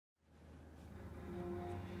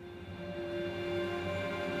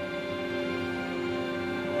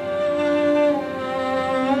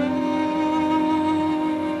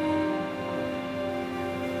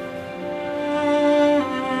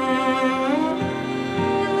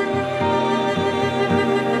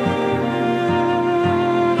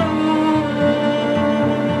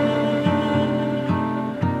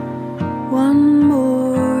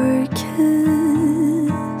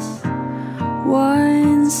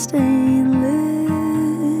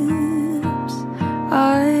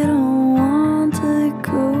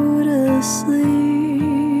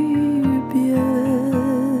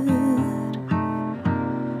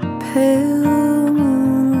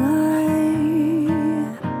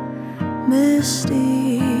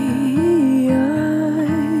misty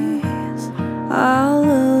eyes, I'll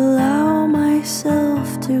allow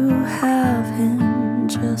myself to have him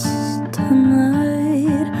just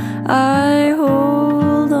tonight. I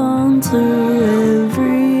hold on to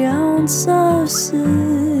every ounce of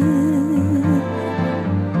sin.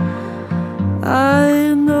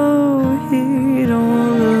 I know he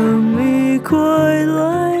don't love me quite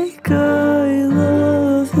like I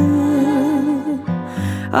love him.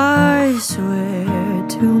 I swear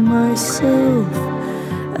to myself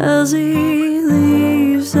as he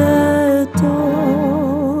leaves at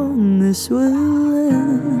dawn, this will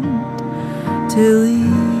end till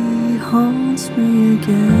he haunts me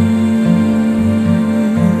again.